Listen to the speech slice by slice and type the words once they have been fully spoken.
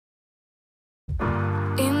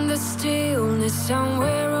stillness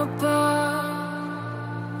somewhere above.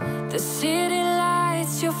 The city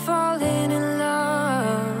lights, you're falling in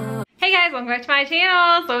love. Hey guys, welcome back to my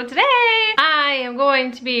channel. So today I am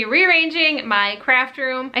going to be rearranging my craft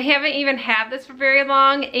room. I haven't even had this for very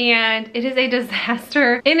long and it is a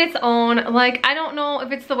disaster in its own. Like, I don't know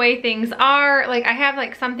if it's the way things are. Like, I have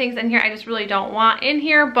like some things in here I just really don't want in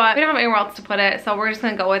here, but we don't have anywhere else to put it, so we're just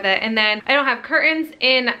gonna go with it. And then I don't have curtains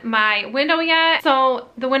in my window yet, so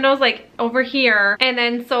the window's like over here, and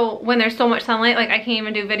then so when there's so much sunlight, like I can't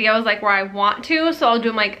even do videos like where I want to, so I'll do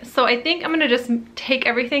them like, so I think I'm gonna just take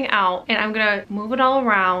everything out and I'm gonna move it all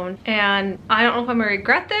around, and I don't know if I'm gonna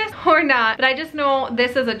regret this or not, but I just know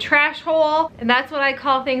this is a trash hole, and that's what I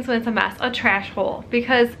call things when it's a mess, a trash hole,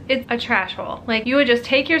 because it's a trash hole. Like, you would just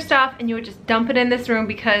take your stuff and you would just dump it in this room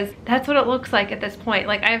because that's what it looks like at this point.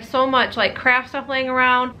 Like, I have so much like craft stuff laying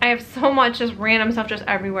around. I have so much just random stuff just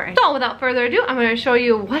everywhere. So without further ado, I'm gonna show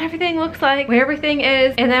you what everything looks like, where everything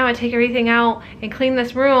is, and then I'm gonna take everything out and clean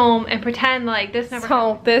this room and pretend like this never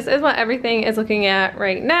happened. So this is what everything is looking at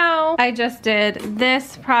right now. I just did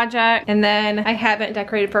this project and then I haven't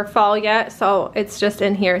decorated for fall yet, so it's just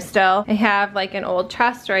in here still. I have like an old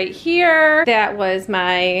chest right here that was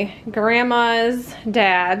my grandma's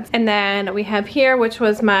dad's, and then we have here, which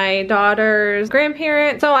was my daughter's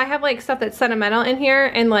grandparents. So I have like stuff that's sentimental in here,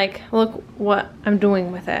 and like, look what I'm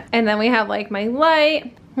doing with it. And then we have like my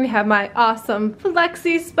light. We have my awesome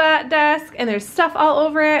flexi spot desk, and there's stuff all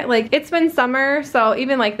over it. Like, it's been summer, so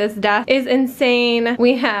even like this desk is insane.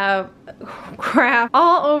 We have crap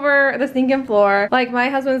all over the sinking floor. Like, my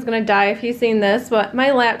husband's gonna die if he's seen this, but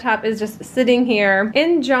my laptop is just sitting here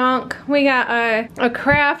in junk. We got a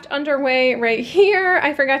craft underway right here.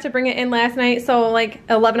 I forgot to bring it in last night, so like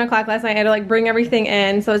 11 o'clock last night I had to like bring everything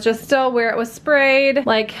in, so it's just still where it was sprayed.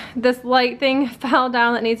 Like, this light thing fell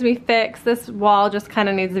down that needs to be fixed. This wall just kind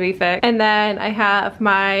of needs to be fixed. And then I have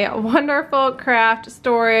my wonderful craft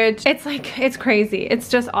storage. It's like, it's crazy. It's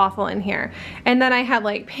just awful in here. And then I have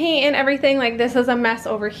like paint and everything. Like, this is a mess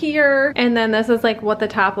over here, and then this is like what the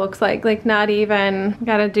top looks like. Like, not even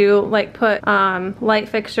gotta do like put light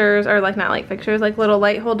fixtures, or like not light fixtures, like little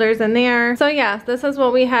light holders in there. So yeah, this is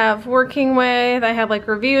what we have working with. I have like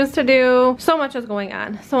reviews to do. So much is going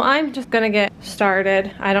on, so I'm just gonna get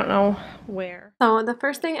started. I don't know where. So the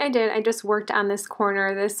first thing I did, I just worked on this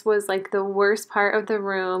corner. This was like the worst part of the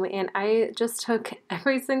room, and I just took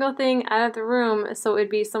every single thing out of the room so it'd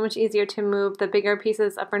be so much easier to move the bigger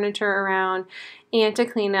pieces of furniture around and to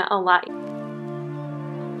clean it a lot.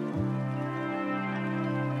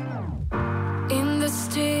 In the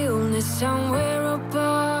stillness somewhere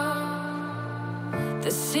above, the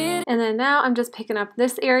city. And then now I'm just picking up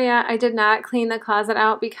this area. I did not clean the closet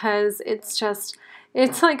out because it's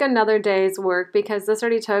like another day's work, because this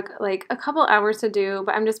already took like a couple hours to do,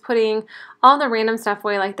 but I'm just putting all the random stuff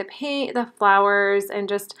away, like the paint, the flowers, and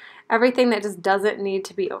just everything that just doesn't need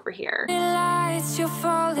to be over here. Lights, you're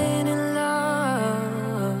falling in love.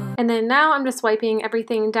 And then now I'm just wiping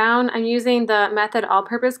everything down. I'm using the Method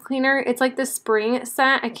All-Purpose Cleaner. It's like the spring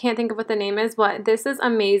scent. I can't think of what the name is, but this is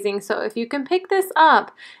amazing. So if you can pick this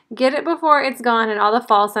up, get it before it's gone and all the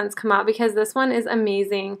fall scents come out, because this one is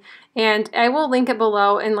amazing. And I will link it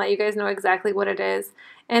below and let you guys know exactly what it is.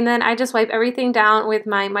 And then I just wipe everything down with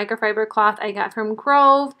my microfiber cloth I got from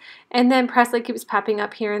Grove. And then Presley keeps popping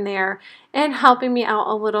up here and there and helping me out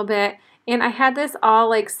a little bit. And I had this all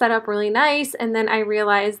like set up really nice, and then I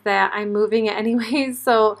realized that I'm moving it anyways,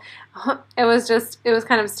 so it was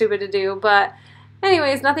kind of stupid to do, but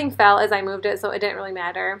anyways, nothing fell as I moved it, so it didn't really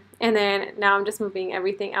matter. And then now I'm just moving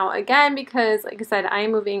everything out again because, like I said, I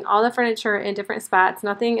am moving all the furniture in different spots.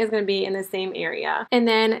 Nothing is going to be in the same area. And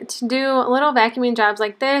then to do little vacuuming jobs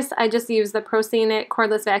like this, I just use the ProScenic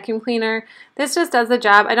cordless vacuum cleaner. This just does the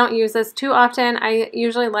job. I don't use this too often. I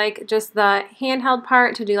usually like just the handheld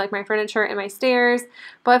part to do like my furniture and my stairs.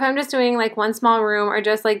 But if I'm just doing like one small room or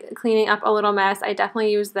just like cleaning up a little mess, I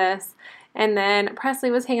definitely use this. And then Presley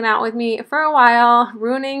was hanging out with me for a while,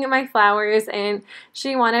 ruining my flowers, and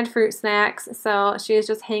she wanted fruit snacks, so she is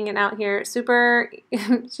just hanging out here.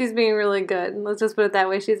 She's being really good. Let's just put it that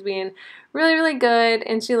way. She's being really, really good,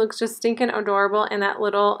 and she looks just stinking adorable in that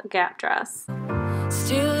little Gap dress.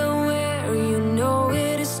 Still aware, you know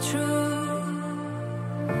it is true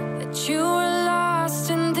that you are lost,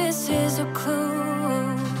 and this is a clue.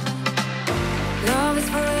 Love is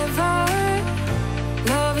forever.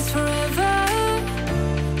 Love is forever.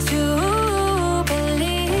 To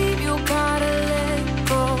believe, you gotta let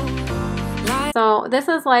go. So this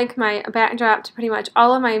is like my backdrop to pretty much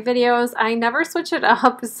all of my videos. I never switch it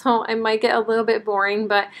up, so it might get a little bit boring,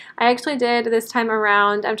 but I actually did this time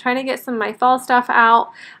around. I'm trying to get some of my fall stuff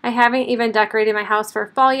out. I haven't even decorated my house for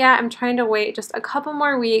fall yet. I'm trying to wait just a couple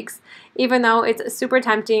more weeks, even though it's super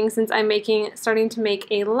tempting since I'm starting to make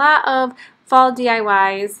a lot of fall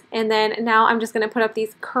DIYs. And then now I'm just going to put up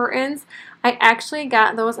these curtains. I actually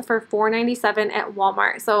got those for $4.97 at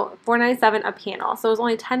Walmart, so $4.97 a panel. So it was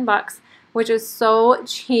only 10 bucks. Which is so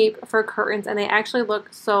cheap for curtains, and they actually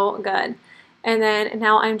look so good. And then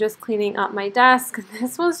now I'm just cleaning up my desk.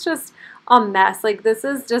 This was just a mess. Like, this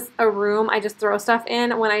is just a room I just throw stuff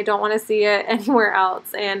in when I don't want to see it anywhere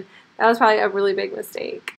else, and that was probably a really big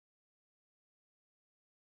mistake.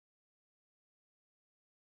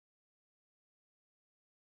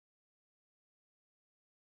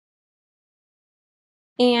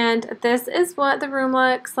 And this is what the room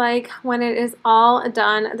looks like when it is all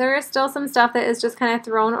done. There is still some stuff that is just kind of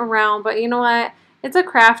thrown around, but you know what? It's a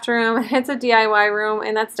craft room, it's a DIY room,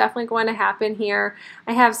 and that's definitely going to happen here.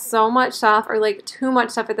 I have so much stuff, or like too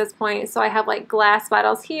much stuff at this point. So I have like glass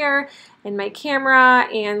bottles here, and my camera,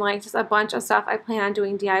 and like just a bunch of stuff I plan on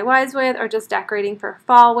doing DIYs with, or just decorating for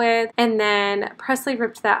fall with. And then Presley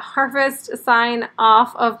ripped that harvest sign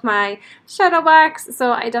off of my shadow box,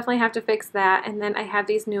 so I definitely have to fix that. And then I have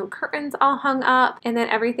these new curtains all hung up, and then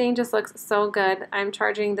everything just looks so good. I'm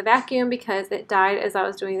charging the vacuum because it died as I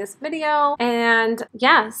was doing this video. And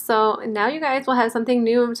yeah, so now you guys will have something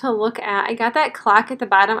new to look at. I got that clock at the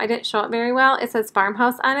bottom. I didn't show it very well. It says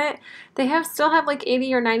farmhouse on it. They still have like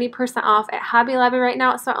 80 or 90% off at Hobby Lobby right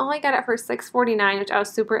now, so I only got it for $6.49, which I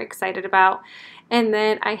was super excited about. And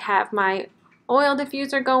then I have my oil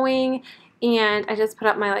diffuser going, and I just put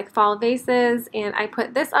up my like fall vases, and I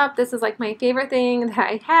put this up. This is like my favorite thing that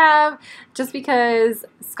I have, just because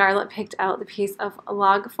Scarlett picked out the piece of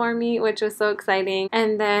log for me, which was so exciting.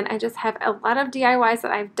 And then I just have a lot of DIYs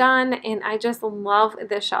that I've done, and I just love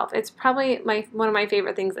this shelf. It's probably one of my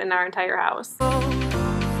favorite things in our entire house.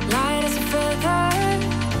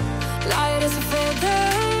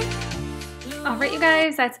 Alright you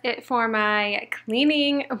guys, that's it for my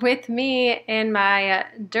cleaning with me in my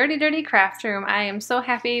dirty craft room. I am so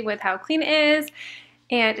happy with how clean it is,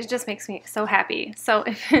 and it just makes me so happy. So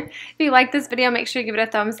if you like this video, make sure you give it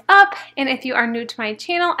a thumbs up, and if you are new to my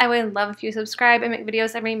channel, I would love if you subscribe. I make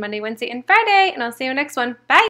videos every Monday, Wednesday, and Friday, and I'll see you in the next one. Bye!